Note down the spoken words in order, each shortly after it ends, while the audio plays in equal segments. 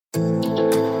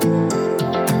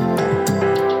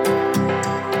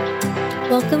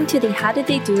to the How Did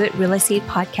They Do It Real Estate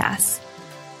podcast.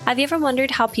 Have you ever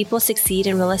wondered how people succeed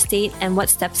in real estate and what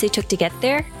steps they took to get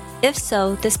there? If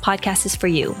so, this podcast is for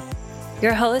you.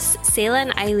 Your hosts, Selah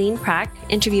and Eileen Prack,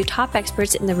 interview top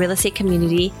experts in the real estate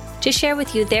community to share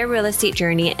with you their real estate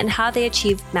journey and how they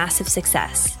achieved massive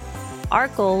success. Our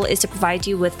goal is to provide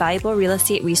you with valuable real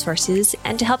estate resources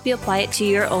and to help you apply it to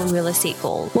your own real estate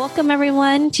goals. Welcome,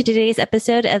 everyone, to today's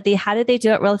episode of the How Did They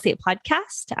Do It Real Estate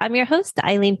podcast. I'm your host,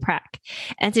 Eileen Prack.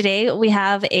 And today we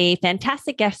have a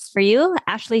fantastic guest for you,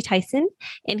 Ashley Tyson,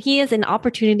 and he is an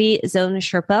Opportunity Zone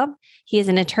Sherpa. He is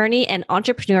an attorney and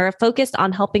entrepreneur focused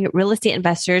on helping real estate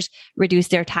investors reduce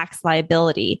their tax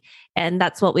liability. And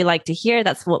that's what we like to hear.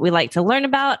 That's what we like to learn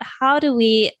about. How do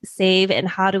we save and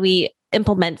how do we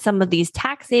implement some of these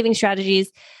tax saving strategies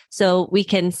so we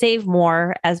can save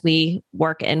more as we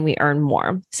work and we earn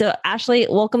more? So Ashley,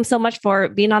 welcome so much for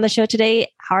being on the show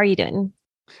today. How are you doing?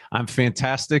 I'm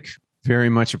fantastic. Very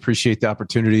much appreciate the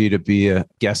opportunity to be a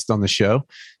guest on the show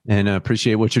and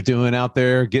appreciate what you're doing out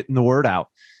there, getting the word out.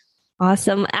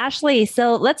 Awesome. Ashley,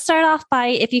 so let's start off by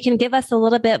if you can give us a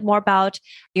little bit more about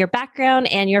your background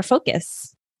and your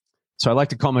focus. So I like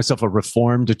to call myself a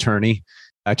reformed attorney.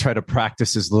 I try to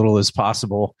practice as little as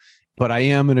possible, but I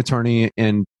am an attorney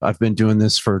and I've been doing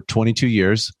this for 22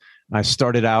 years. I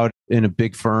started out in a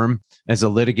big firm as a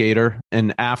litigator,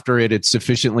 and after it had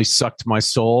sufficiently sucked my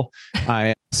soul,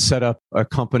 I set up a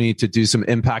company to do some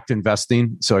impact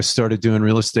investing. So I started doing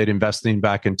real estate investing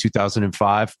back in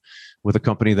 2005 with a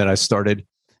company that I started,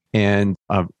 and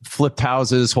flipped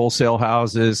houses, wholesale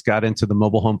houses, got into the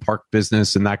mobile home park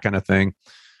business and that kind of thing.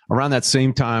 Around that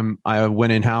same time, I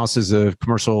went in-house as a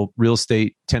commercial real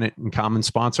estate tenant and common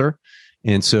sponsor.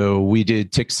 And so we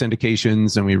did TIC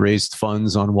syndications and we raised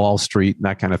funds on Wall Street and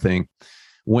that kind of thing.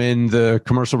 When the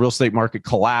commercial real estate market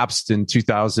collapsed in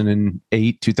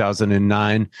 2008,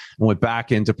 2009, I went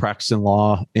back into practicing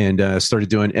law and started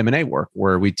doing M&A work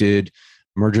where we did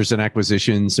mergers and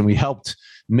acquisitions, and we helped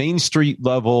Main Street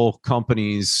level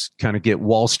companies kind of get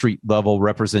Wall Street level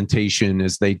representation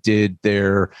as they did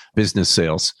their business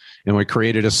sales. And we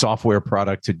created a software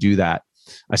product to do that.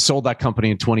 I sold that company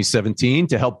in 2017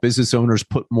 to help business owners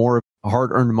put more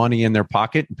hard-earned money in their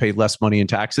pocket and pay less money in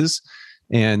taxes.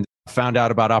 And found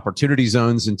out about Opportunity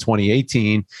Zones in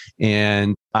 2018,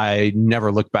 and I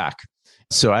never looked back.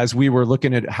 So as we were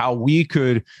looking at how we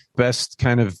could best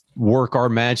kind of work our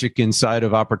magic inside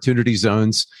of Opportunity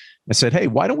Zones, I said, hey,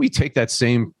 why don't we take that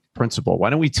same principle? Why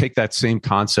don't we take that same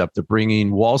concept of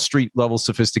bringing Wall Street level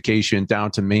sophistication down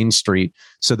to Main Street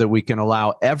so that we can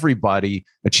allow everybody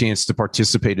a chance to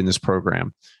participate in this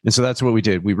program? And so that's what we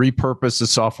did. We repurposed the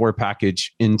software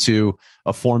package into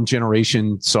a form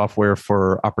generation software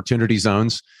for Opportunity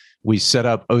Zones. We set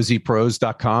up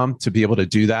ozpros.com to be able to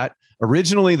do that.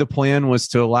 Originally, the plan was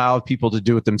to allow people to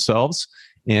do it themselves.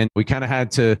 And we kind of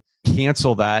had to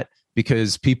cancel that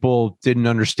because people didn't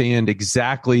understand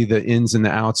exactly the ins and the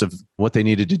outs of what they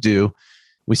needed to do.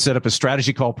 We set up a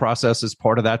strategy call process as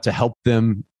part of that to help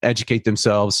them educate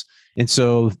themselves. And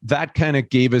so that kind of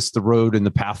gave us the road and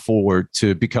the path forward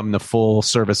to become the full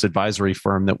service advisory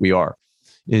firm that we are.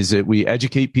 Is that we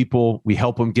educate people, we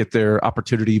help them get their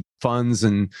opportunity funds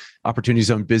and Opportunity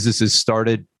Zone businesses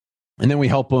started. And then we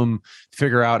help them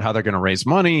figure out how they're going to raise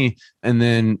money and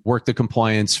then work the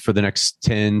compliance for the next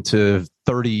 10 to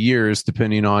 30 years,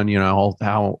 depending on,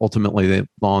 how ultimately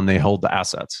long they hold the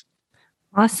assets.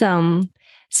 Awesome.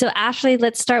 So Ashley,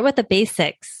 let's start with the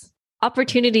basics.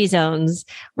 Opportunity Zones.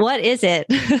 What is it?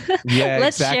 Yeah,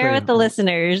 let's share with the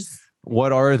listeners.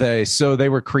 What are they? So they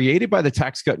were created by the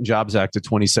Tax Cut and Jobs Act of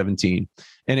 2017.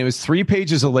 And it was 3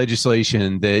 pages of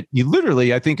legislation that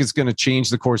I think is going to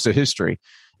change the course of history.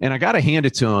 And I got to hand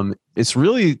it to them. It's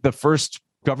really the first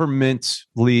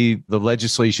the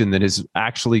legislation that has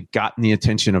actually gotten the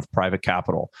attention of private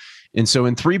capital. And so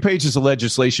in 3 pages of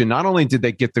legislation, not only did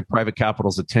they get the private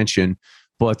capital's attention,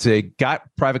 but they got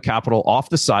private capital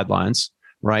off the sidelines,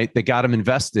 right? They got them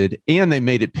invested and they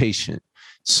made it patient.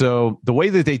 So the way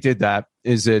that they did that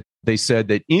is that they said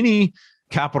that any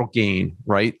capital gain,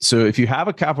 right? So if you have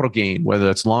a capital gain, whether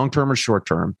it's long-term or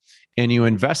short-term, and you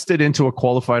invest it into a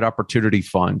qualified opportunity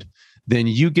fund, then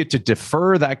you get to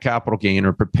defer that capital gain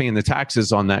or paying the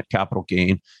taxes on that capital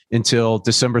gain until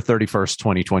December 31st,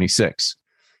 2026.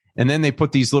 And then they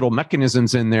put these little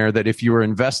mechanisms in there that if you were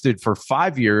invested for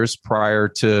 5 years prior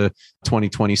to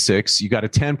 2026, you got a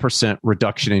 10%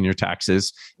 reduction in your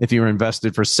taxes. If you were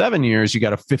invested for 7 years, you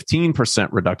got a 15%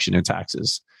 reduction in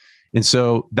taxes. And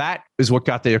so that is what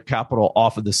got their capital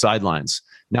off of the sidelines.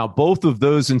 Now, both of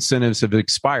those incentives have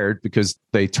expired because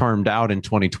they termed out in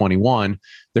 2021.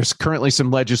 There's currently some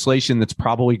legislation that's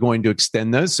probably going to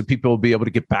extend those, so people will be able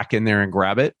to get back in there and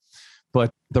grab it.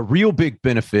 But the real big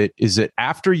benefit is that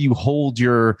after you hold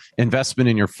your investment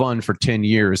in your fund for 10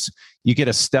 years, you get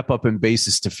a step up in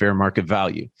basis to fair market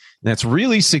value. And that's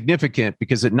really significant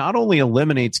because it not only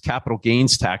eliminates capital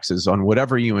gains taxes on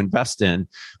whatever you invest in,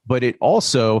 but it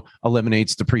also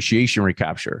eliminates depreciation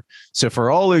recapture. So for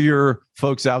all of your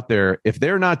folks out there, if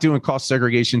they're not doing cost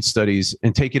segregation studies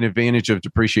and taking advantage of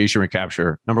depreciation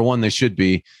recapture, number one, they should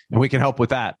be, and we can help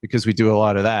with that because we do a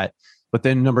lot of that. But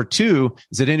then number two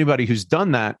is that anybody who's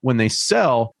done that, when they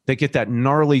sell, they get that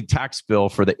gnarly tax bill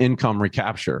for the income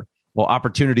recapture. Well,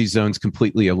 opportunity zones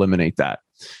completely eliminate that.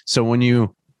 So when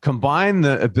you combine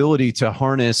the ability to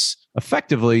harness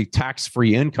effectively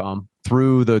tax-free income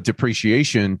through the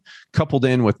depreciation, coupled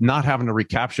in with not having to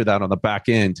recapture that on the back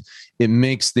end, it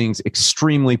makes things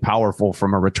extremely powerful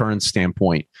from a return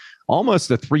standpoint. Almost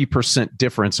a 3%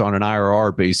 difference on an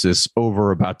IRR basis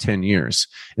over about 10 years.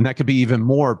 And that could be even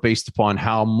more based upon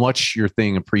how much your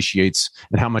thing appreciates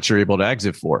and how much you're able to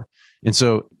exit for. And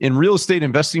so in real estate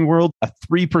investing world, a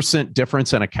 3%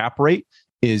 difference in a cap rate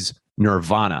is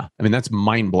nirvana. I mean, that's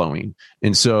mind blowing.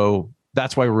 And so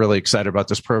that's why we're really excited about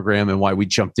this program and why we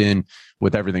jumped in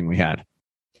with everything we had.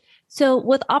 So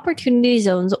with opportunity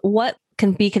zones, what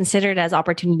can be considered as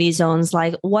opportunity zones?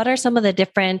 Like, what are some of the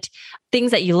different things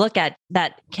that you look at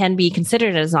that can be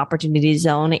considered as an opportunity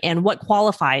zone, and what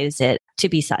qualifies it to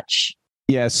be such?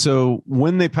 Yeah. So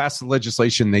when they passed the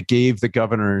legislation, they gave the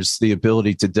governors the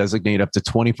ability to designate up to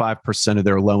 25% of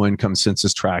their low income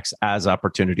census tracts as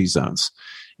opportunity zones.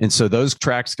 And so those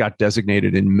tracts got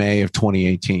designated in May of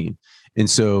 2018. And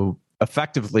so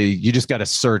effectively, you just got to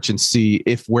search and see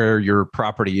if where your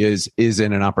property is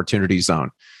in an opportunity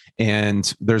zone.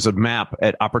 And there's a map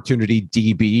at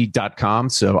opportunitydb.com.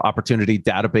 So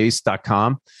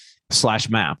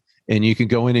opportunitydatabase.com/map. And you can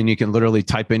go in and you can literally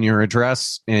type in your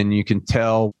address and you can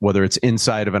tell whether it's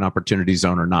inside of an opportunity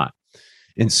zone or not.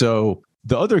 And so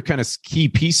the other kind of key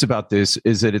piece about this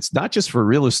is that it's not just for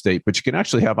real estate, but you can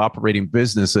actually have operating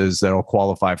businesses that will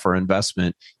qualify for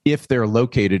investment if they're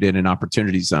located in an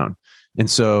opportunity zone. And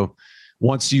so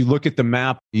once you look at the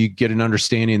map, you get an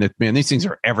understanding that, man, these things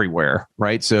are everywhere,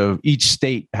 right? So each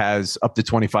state has up to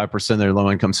 25% of their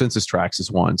low-income census tracts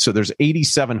as one. So there's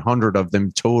 8,700 of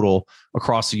them total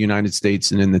across the United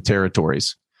States and in the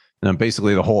territories. And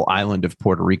basically the whole island of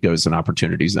Puerto Rico is an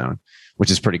opportunity zone,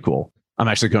 which is pretty cool. I'm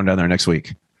actually going down there next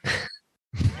week.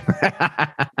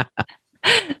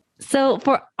 So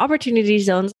for opportunity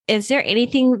zones, is there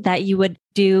anything that you would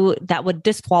do that would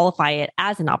disqualify it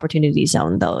as an opportunity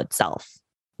zone though itself?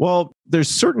 Well, there's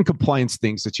certain compliance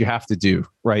things that you have to do,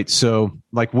 right? So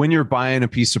like when you're buying a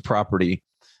piece of property,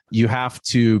 you have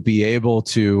to be able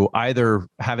to either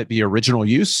have it be original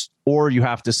use or you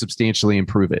have to substantially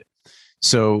improve it.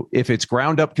 So if it's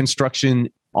ground up construction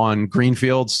on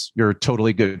greenfields, you're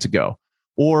totally good to go.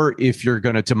 Or if you're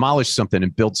going to demolish something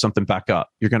and build something back up,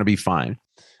 you're going to be fine.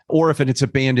 Or if it's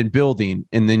abandoned building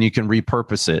and then you can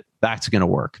repurpose it, that's going to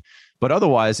work. But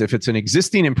otherwise, if it's an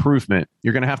existing improvement,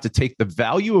 you're going to have to take the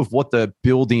value of what the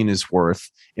building is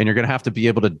worth, and you're going to have to be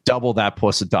able to double that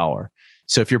plus $1.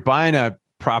 So if you're buying a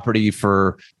property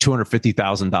for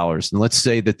 $250,000, and let's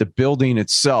say that the building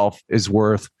itself is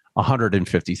worth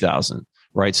 $150,000,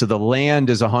 right? So the land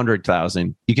is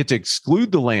 $100,000. You get to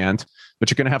exclude the land, but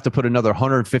you're going to have to put another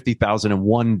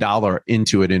 $150,001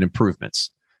 into it in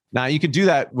improvements. Now, you can do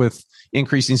that with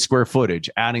increasing square footage,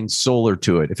 adding solar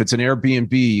to it. If it's an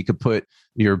Airbnb, you could put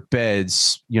your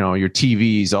beds, your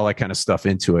TVs, all that kind of stuff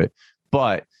into it.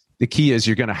 But the key is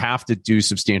you're going to have to do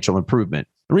substantial improvement.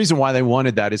 The reason why they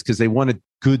wanted that is because they wanted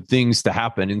good things to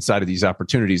happen inside of these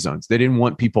opportunity zones. They didn't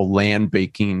want people land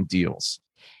banking deals.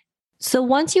 So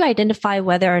once you identify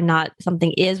whether or not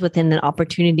something is within an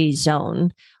opportunity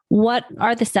zone, what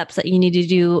are the steps that you need to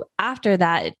do after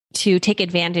that to take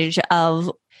advantage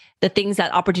of the things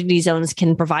that opportunity zones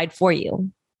can provide for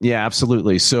you? Yeah,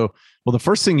 absolutely. So, well, the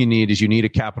first thing you need is you need a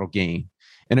capital gain.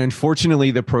 And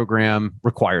unfortunately, the program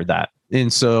required that.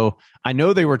 And so I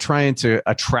know they were trying to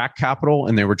attract capital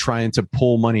and they were trying to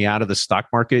pull money out of the stock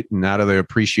market and out of the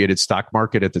appreciated stock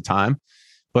market at the time.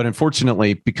 But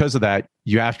unfortunately, because of that,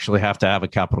 you actually have to have a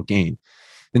capital gain.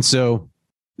 And so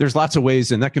there's lots of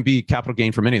ways, and that can be capital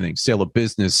gain from anything: sale of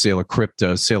business, sale of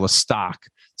crypto, sale of stock,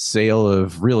 sale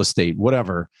of real estate,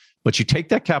 whatever. But you take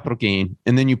that capital gain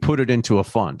and then you put it into a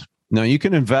fund. Now you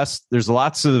can invest. There's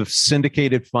lots of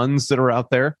syndicated funds that are out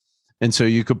there. And so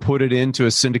you could put it into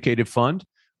a syndicated fund,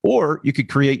 Or you could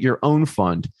create your own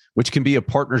fund, which can be a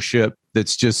partnership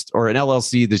or an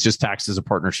LLC that's just taxed as a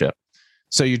partnership.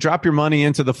 So you drop your money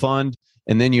into the fund,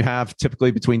 and then you have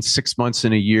typically between 6 months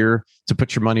and a year to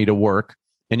put your money to work.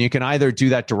 And you can either do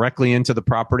that directly into the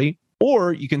property,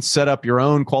 or you can set up your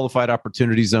own qualified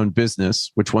opportunity zone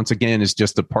business, which once again is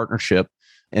just a partnership.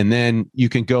 And then you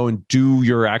can go and do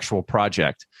your actual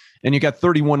project. And you got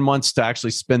 31 months to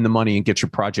actually spend the money and get your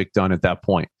project done at that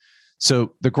point.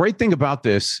 So the great thing about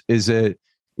this is that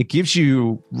it gives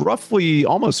you roughly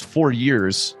almost 4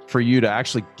 years for you to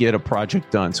actually get a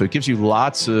project done. So it gives you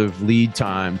lots of lead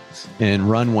time and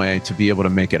runway to be able to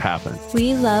make it happen.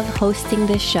 We love hosting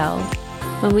this show.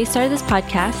 When we started this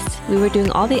podcast, we were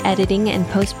doing all the editing and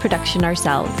post-production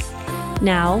ourselves.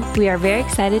 Now, we are very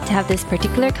excited to have this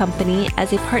particular company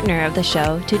as a partner of the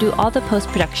show to do all the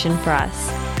post-production for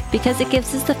us, because it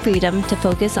gives us the freedom to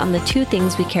focus on the two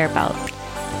things we care about: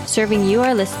 serving you,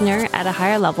 our listener, at a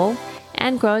higher level,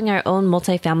 and growing our own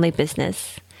multifamily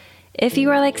business. If you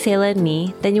are like Sayla and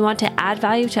me, then you want to add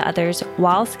value to others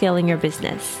while scaling your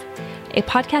business. A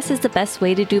podcast is the best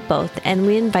way to do both, and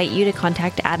we invite you to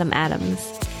contact Adam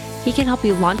Adams. He can help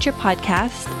you launch your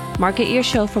podcast, market your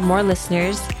show for more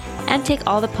listeners, and take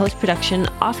all the post-production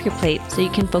off your plate so you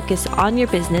can focus on your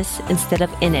business instead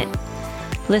of in it.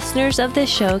 Listeners of this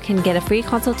show can get a free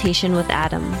consultation with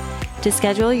Adam. To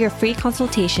schedule your free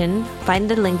consultation, find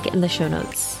the link in the show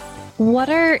notes. What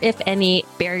are, if any,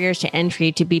 barriers to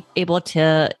entry to be able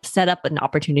to set up an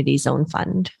opportunity zone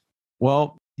fund?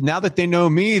 Well, now that they know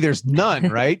me, there's none,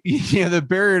 right? The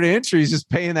barrier to entry is just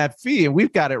paying that fee. And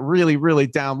we've got it really, really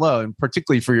down low. And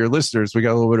particularly for your listeners, we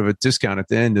got a little bit of a discount at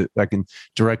the end that I can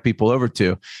direct people over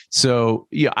to. So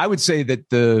I would say that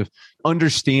the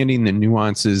understanding the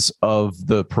nuances of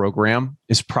the program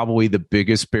is probably the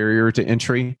biggest barrier to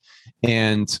entry.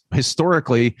 And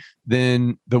historically,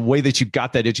 then the way that you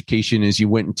got that education is you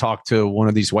went and talked to one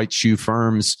of these white shoe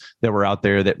firms that were out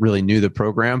there that really knew the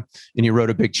program, and you wrote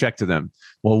a big check to them.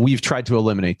 Well, we've tried to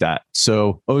eliminate that.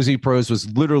 So OZ Pros was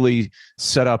literally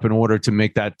set up in order to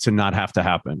make that to not have to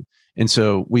happen. And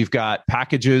so we've got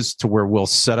packages to where we'll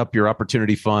set up your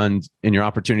opportunity fund in your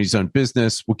opportunity zone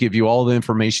business. We'll give you all the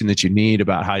information that you need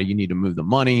about how you need to move the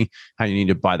money, how you need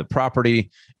to buy the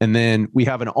property. And then we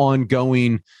have an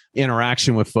ongoing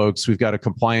interaction with folks. We've got a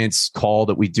compliance call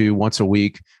that we do once a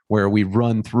week where we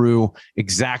run through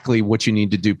exactly what you need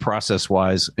to do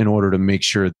process-wise in order to make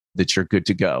sure that you're good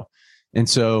to go. And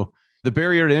so the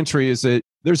barrier to entry is that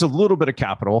there's a little bit of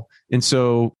capital. And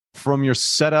so from your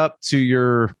setup to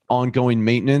your ongoing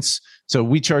maintenance, so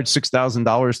we charge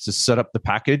 $6,000 to set up the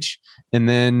package. And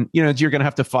then, you're going to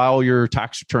have to file your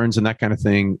tax returns and that kind of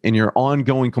thing. And your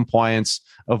ongoing compliance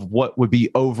of what would be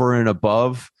over and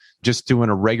above just doing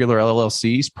a regular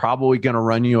LLC is probably going to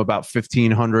run you about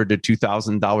 $1,500 to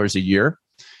 $2,000 a year.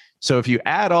 So if you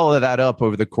add all of that up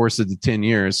over the course of the 10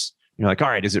 years, you're like, all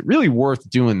right, is it really worth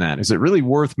doing that? Is it really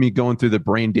worth me going through the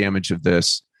brain damage of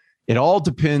this? It all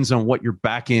depends on what your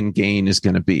back end gain is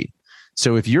going to be.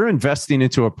 So if you're investing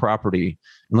into a property,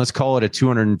 and let's call it a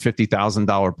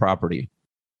 $250,000 property,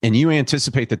 and you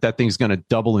anticipate that thing's going to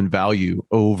double in value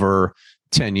over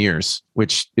 10 years,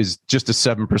 which is just a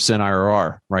 7%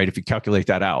 IRR, right? If you calculate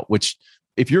that out, which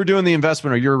if you're doing the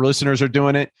investment or your listeners are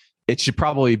doing it, it should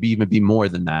probably even be more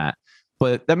than that.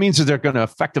 But that means that they're going to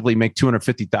effectively make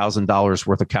 $250,000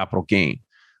 worth of capital gain.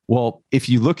 Well, if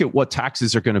you look at what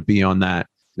taxes are going to be on that,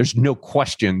 there's no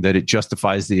question that it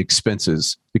justifies the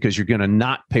expenses because you're going to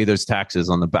not pay those taxes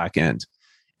on the back end.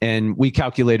 And we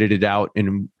calculated it out,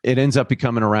 and it ends up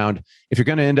becoming around, if you're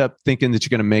going to end up thinking that you're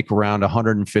going to make around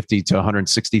 $150,000 to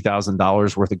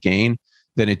 $160,000 worth of gain,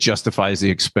 then it justifies the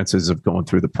expenses of going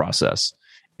through the process.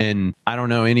 And I don't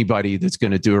know anybody that's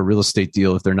going to do a real estate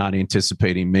deal if they're not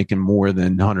anticipating making more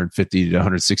than $150,000 to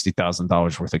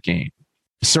 $160,000 worth of gain,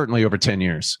 certainly over 10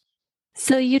 years.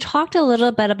 So you talked a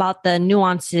little bit about the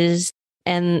nuances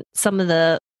and some of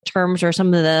the terms or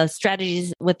some of the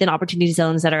strategies within opportunity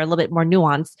zones that are a little bit more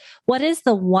nuanced. What is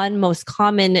the one most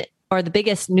common or the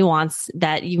biggest nuance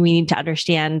that we need to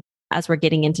understand as we're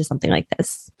getting into something like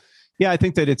this? Yeah, I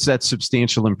think that it's that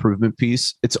substantial improvement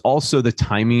piece. It's also the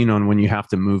timing on when you have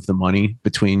to move the money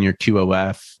between your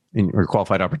QOF and your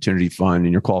qualified opportunity fund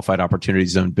and your qualified opportunity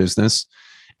zone business.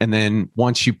 And then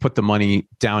once you put the money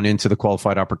down into the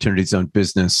qualified opportunity zone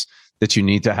business, that you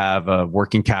need to have a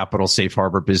working capital safe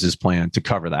harbor business plan to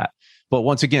cover that. But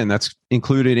once again, that's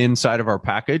included inside of our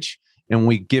package. And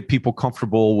we get people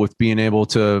comfortable with being able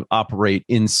to operate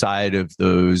inside of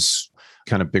those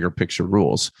kind of bigger picture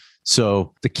rules.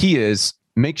 So the key is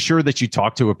make sure that you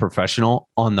talk to a professional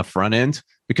on the front end,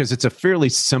 because it's a fairly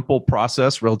simple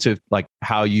process relative like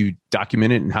how you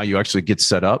document it and how you actually get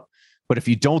set up. But if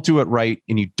you don't do it right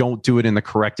and you don't do it in the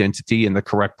correct entity and the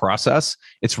correct process,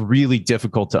 it's really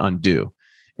difficult to undo.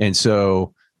 And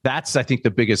so that's, I think,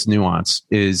 the biggest nuance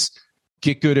is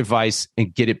get good advice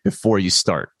and get it before you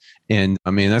start. And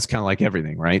I mean, that's kind of like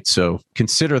everything, right? So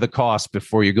consider the cost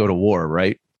before you go to war,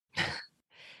 right?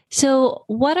 So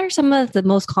what are some of the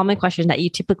most common questions that you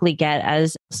typically get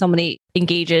as somebody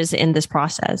engages in this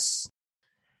process?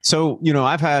 So,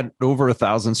 I've had over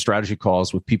 1,000 strategy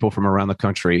calls with people from around the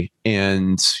country,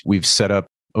 and we've set up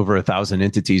over 1,000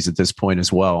 entities at this point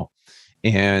as well.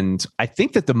 And I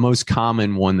think that the most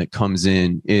common one that comes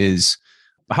in is,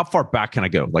 how far back can I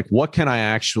go? Like, what can I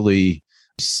actually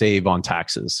save on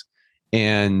taxes?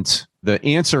 And the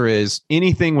answer is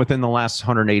anything within the last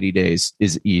 180 days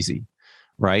is easy,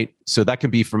 right? So that can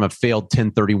be from a failed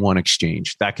 1031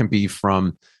 exchange. That can be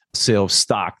from sale of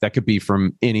stock. That could be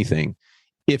from anything.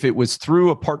 If it was through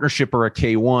a partnership or a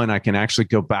K1, I can actually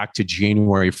go back to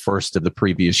January 1st of the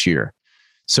previous year.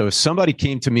 So if somebody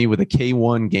came to me with a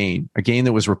K1 gain, a gain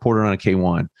that was reported on a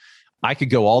K1, I could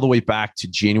go all the way back to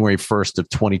January 1st of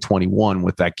 2021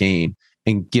 with that gain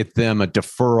and get them a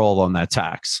deferral on that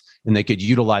tax. And they could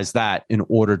utilize that in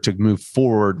order to move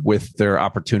forward with their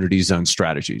opportunity zone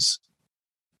strategies.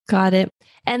 Got it.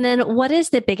 And then what is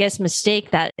the biggest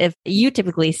mistake that if you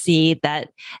typically see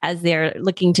that as they're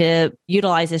looking to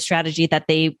utilize this strategy that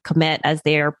they commit as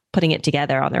they're putting it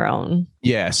together on their own?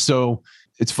 Yeah. So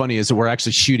it's funny is that we're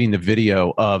actually shooting the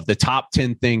video of the top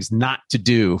 10 things not to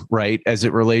do, right? As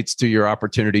it relates to your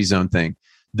opportunity zone thing.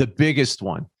 The biggest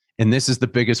one, and this is the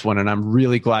biggest one, and I'm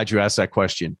really glad you asked that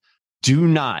question. Do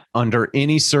not, under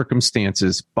any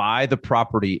circumstances, buy the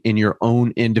property in your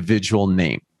own individual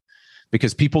name.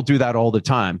 Because people do that all the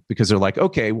time because they're like,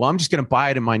 okay, well, I'm just going to buy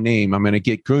it in my name. I'm going to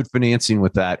get good financing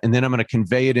with that. And then I'm going to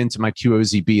convey it into my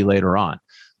QOZB later on.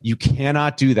 You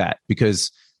cannot do that because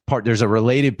there's a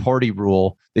related party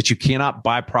rule that you cannot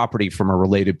buy property from a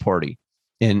related party.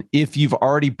 And if you've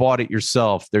already bought it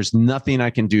yourself, there's nothing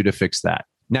I can do to fix that.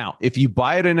 Now, if you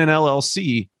buy it in an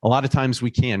LLC, a lot of times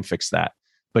we can fix that,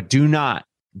 but do not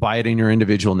buy it in your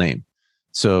individual name.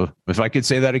 So if I could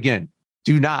say that again,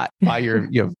 do not buy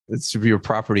your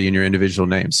property in your individual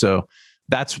name. So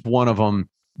that's one of them.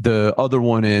 The other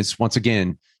one is, once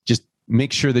again, just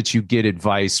make sure that you get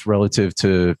advice relative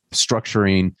to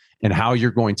structuring and how you're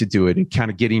going to do it and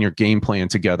kind of getting your game plan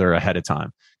together ahead of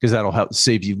time, because that'll help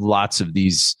save you lots of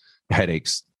these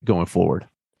headaches going forward.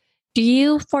 Do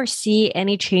you foresee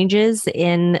any changes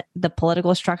in the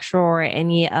political structure or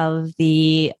any of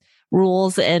the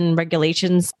rules and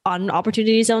regulations on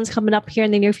opportunity zones coming up here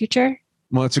in the near future?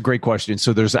 Well, that's a great question.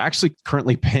 So there's actually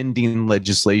currently pending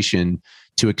legislation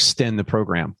to extend the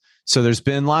program. So there's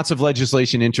been lots of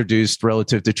legislation introduced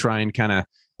relative to try and kind of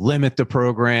limit the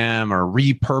program or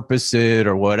repurpose it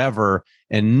or whatever.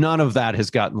 And none of that has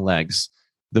gotten legs.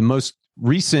 The most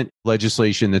recent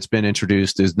legislation that's been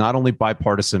introduced is not only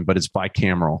bipartisan, but it's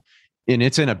bicameral. And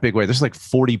it's in a big way. There's like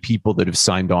 40 people that have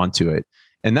signed on to it.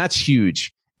 And that's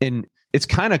huge. And it's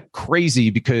kind of crazy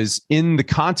because in the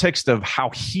context of how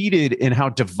heated and how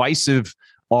divisive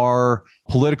our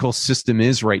political system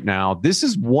is right now, this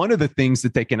is one of the things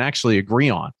that they can actually agree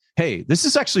on. Hey, this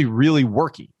is actually really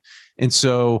working. And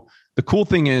so the cool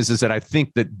thing is that I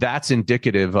think that that's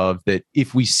indicative of that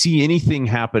if we see anything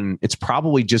happen, it's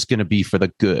probably just going to be for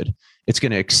the good. It's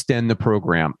going to extend the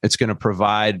program. It's going to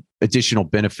provide additional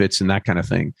benefits and that kind of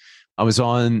thing. I was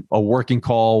on a working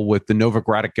call with the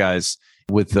Novogradac guys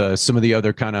with some of the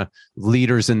other kind of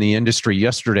leaders in the industry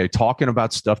yesterday, talking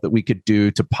about stuff that we could do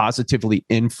to positively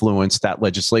influence that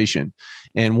legislation.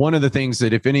 And one of the things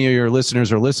that if any of your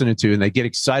listeners are listening to and they get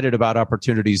excited about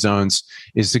opportunity zones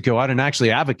is to go out and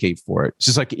actually advocate for it. It's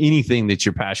just like anything that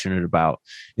you're passionate about.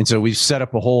 And so we've set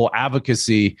up a whole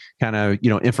advocacy kind of,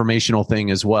 informational thing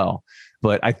as well.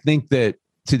 But I think that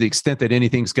to the extent that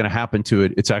anything's going to happen to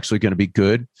it, it's actually going to be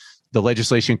good. The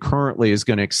legislation currently is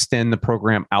going to extend the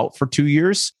program out for 2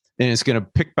 years, and it's going to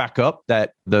pick back up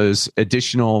those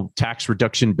additional tax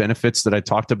reduction benefits that I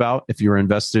talked about if you were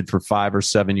invested for 5 or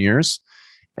 7 years.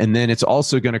 And then it's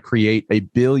also going to create a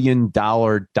 $1 billion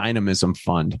dynamism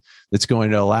fund that's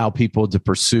going to allow people to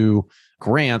pursue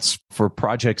grants for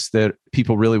projects that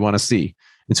people really want to see.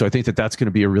 And so I think that that's going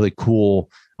to be a really cool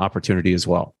opportunity as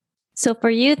well. So for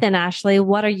you then, Ashley,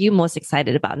 what are you most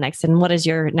excited about next, and what is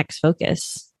your next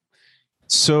focus?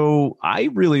 So I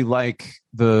really like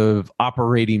the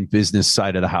operating business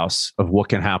side of the house of what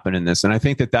can happen in this. And I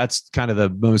think that that's kind of the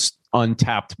most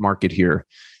untapped market here.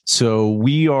 So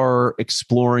we are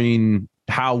exploring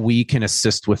how we can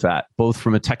assist with that, both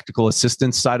from a technical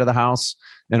assistance side of the house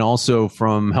and also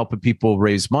from helping people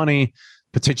raise money,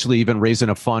 potentially even raising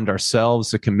a fund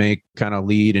ourselves that can make kind of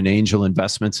lead and angel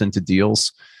investments into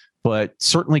deals, but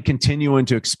certainly continuing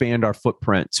to expand our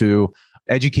footprint to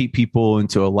educate people and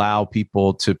to allow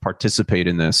people to participate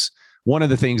in this. One of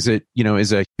the things that,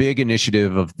 is a big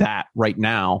initiative of that right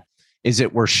now is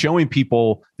that we're showing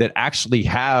people that actually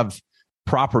have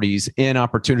properties in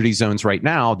opportunity zones right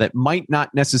now that might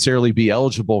not necessarily be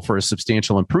eligible for a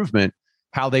substantial improvement,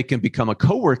 how they can become a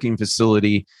co-working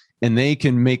facility and they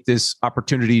can make this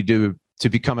opportunity to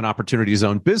become an opportunity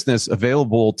zone business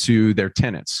available to their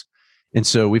tenants. And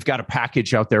so we've got a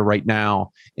package out there right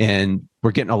now, and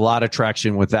we're getting a lot of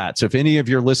traction with that. So if any of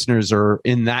your listeners are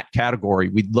in that category,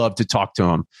 we'd love to talk to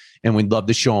them, and we'd love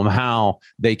to show them how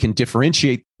they can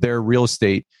differentiate their real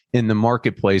estate in the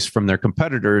marketplace from their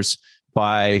competitors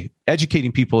by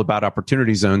educating people about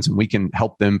opportunity zones, and we can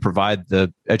help them provide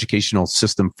the educational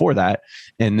system for that.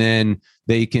 And then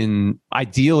they're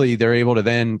able to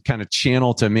then kind of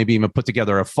channel to maybe even put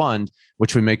together a fund,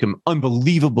 which would make them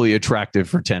unbelievably attractive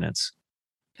for tenants.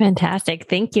 Fantastic.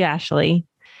 Thank you, Ashley.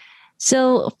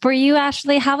 So for you,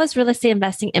 Ashley, how has real estate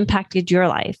investing impacted your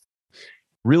life?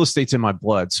 Real estate's in my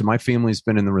blood. So my family's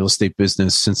been in the real estate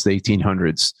business since the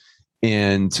 1800s.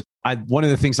 And one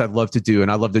of the things I'd love to do, and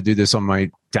I love to do this on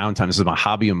my downtime, this is my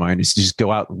hobby of mine, is to just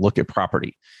go out and look at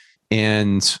property.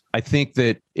 And I think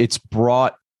that it's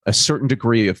brought a certain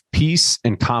degree of peace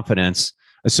and confidence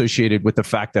associated with the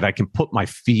fact that I can put my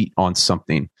feet on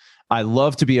something. I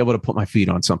love to be able to put my feet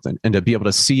on something and to be able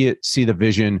to see it, see the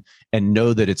vision, and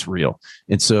know that it's real.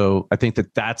 And so I think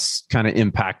that that's kind of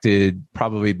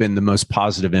probably been the most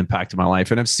positive impact of my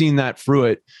life. And I've seen that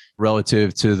fruit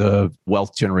relative to the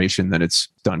wealth generation that it's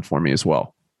done for me as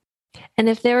well. And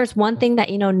if there was one thing that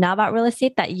you know now about real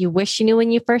estate that you wish you knew when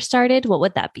you first started, what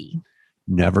would that be?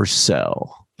 Never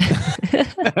sell.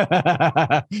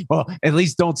 Well, at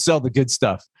least don't sell the good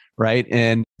stuff. Right.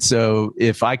 And so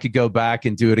if I could go back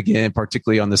and do it again,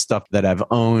 particularly on the stuff that I've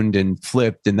owned and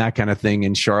flipped and that kind of thing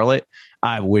in Charlotte,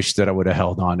 I wish that I would have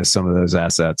held on to some of those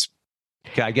assets.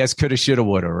 I guess coulda, shoulda,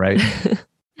 woulda, right?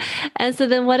 And so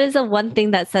then what is the one thing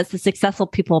that sets the successful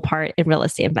people apart in real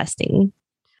estate investing?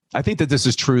 I think that this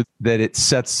is true, that it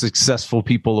sets successful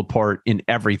people apart in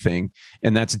everything,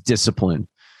 and that's discipline.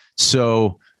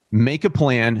 So make a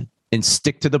plan and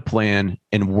stick to the plan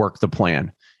and work the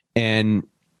plan. And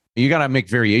you got to make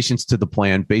variations to the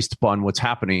plan based upon what's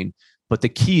happening. But the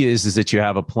key is that you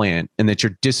have a plan and that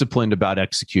you're disciplined about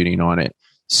executing on it.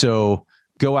 So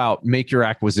go out, make your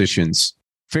acquisitions,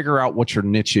 figure out what your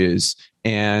niche is,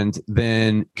 and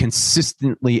then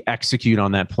consistently execute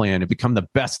on that plan and become the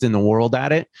best in the world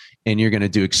at it. And you're going to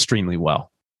do extremely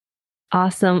well.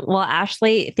 Awesome. Well,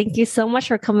 Ashley, thank you so much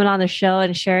for coming on the show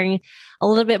and sharing a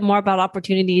little bit more about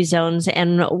opportunity zones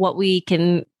and what we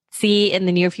can see in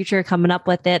the near future coming up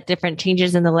with it, different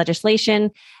changes in the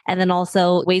legislation, and then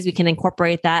also ways we can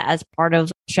incorporate that as part of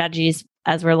strategies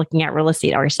as we're looking at real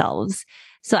estate ourselves.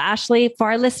 So Ashley, for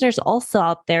our listeners also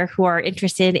out there who are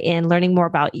interested in learning more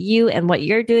about you and what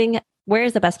you're doing, where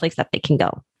is the best place that they can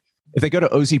go? If they go to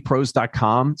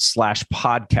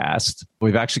ozpros.com/podcast,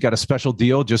 we've actually got a special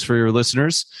deal just for your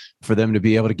listeners for them to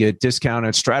be able to get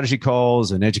discounted strategy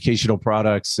calls and educational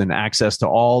products and access to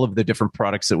all of the different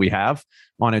products that we have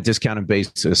on a discounted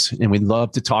basis. And we'd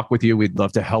love to talk with you. We'd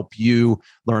love to help you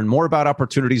learn more about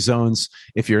opportunity zones.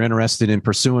 If you're interested in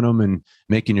pursuing them and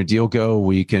making your deal go,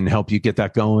 we can help you get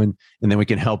that going. And then we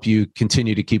can help you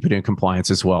continue to keep it in compliance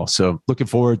as well. So looking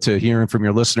forward to hearing from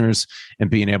your listeners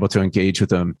and being able to engage with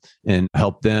them and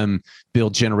help them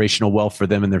build generational wealth for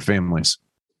them and their families.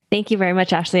 Thank you very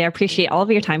much, Ashley. I appreciate all of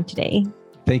your time today.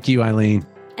 Thank you, Eileen.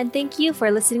 And thank you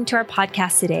for listening to our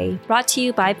podcast today, brought to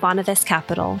you by Bonavest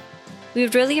Capital. We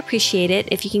would really appreciate it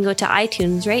if you can go to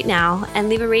iTunes right now and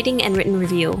leave a rating and written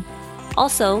review.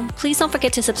 Also, please don't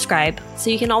forget to subscribe so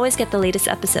you can always get the latest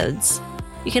episodes.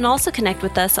 You can also connect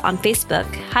with us on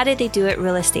Facebook, How Did They Do It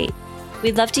Real Estate.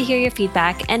 We'd love to hear your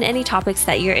feedback and any topics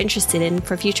that you're interested in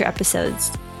for future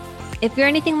episodes. If you're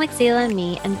anything like Zayla and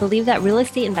me and believe that real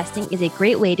estate investing is a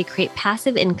great way to create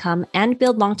passive income and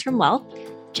build long-term wealth,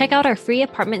 check out our free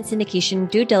apartment syndication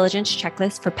due diligence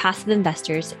checklist for passive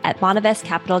investors at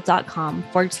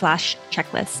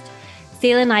bonavestcapital.com/checklist.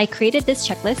 Zayla and I created this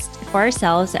checklist for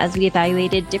ourselves as we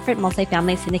evaluated different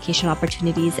multifamily syndication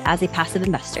opportunities as a passive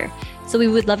investor. So we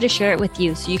would love to share it with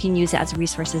you so you can use it as a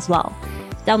resource as well.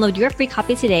 Download your free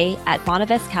copy today at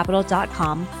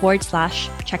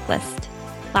bonavestcapital.com/checklist.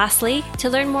 Lastly, to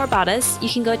learn more about us, you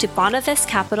can go to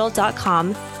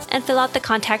bonavestcapital.com and fill out the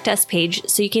Contact Us page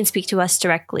so you can speak to us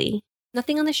directly.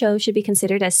 Nothing on the show should be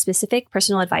considered as specific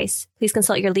personal advice. Please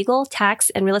consult your legal, tax,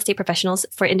 and real estate professionals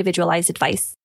for individualized advice.